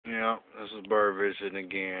Yeah, this is BURRVISION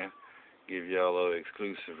again. Give y'all a little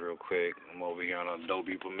exclusive real quick. I'm over here on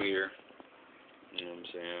Adobe Premiere. You know what I'm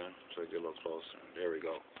saying? So get a little closer. There we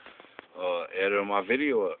go. Editing my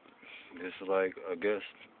video up. This is like, I guess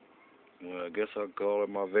I'll call it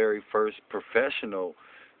my very first professional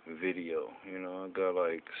video. You know, I got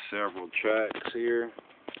like several tracks here,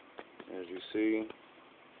 as you see.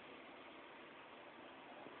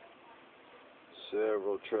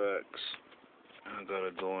 Several tracks. I gotta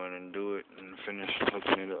go in and do it and finish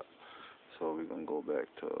hooking it up. So we're gonna go back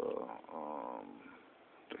to the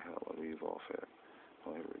hell I leave off at.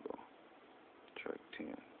 Oh, here we go. Track 10.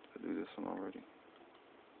 Did I do this one already?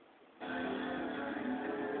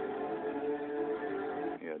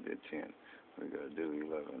 Yeah, I did 10. We gotta do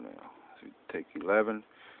 11 now. So you take 11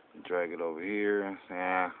 and drag it over here.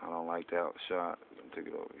 I don't like that shot. Take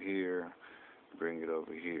it over here. Bring it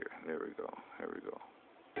over here. There we go. Here we go.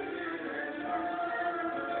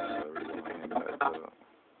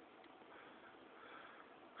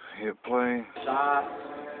 Hit play.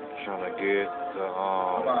 Trying to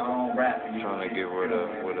get where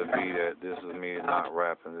the beat at. This is me not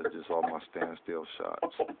rapping. It's just all my standstill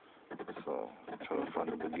shots. So try to find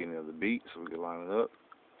the beginning of the beat so we can line it up.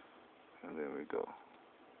 And there we go.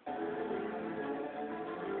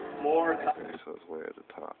 Okay, so it's way at the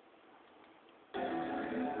top.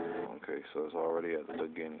 Okay, so it's already at the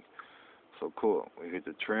beginning. So cool. We hit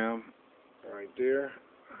the trim right there.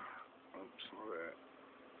 Oops,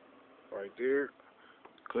 right there.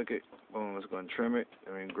 Click it. Boom. It's going to trim it.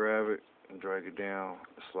 And then grab it and drag it down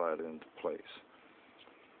and slide it into place.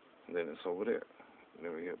 And then it's over there. And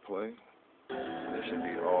then we hit play. And there should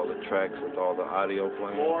be all the tracks with all the audio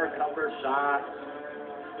playing. And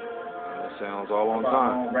it sounds all on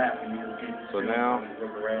time. So now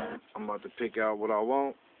I'm about to pick out what I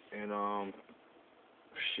want. And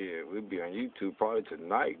shit, we'll be on YouTube probably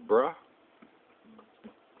tonight, bruh.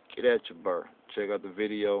 Get at your burr. Check out the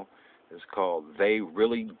video. It's called They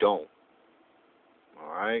Really Don't.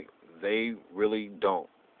 Alright? They Really Don't.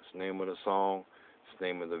 It's the name of the song. It's the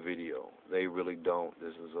name of the video. They Really Don't.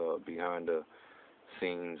 This is behind the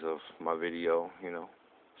scenes of my video, you know.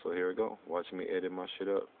 So here we go. Watch me edit my shit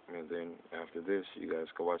up. And then after this, you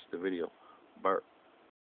guys can watch the video. Burr.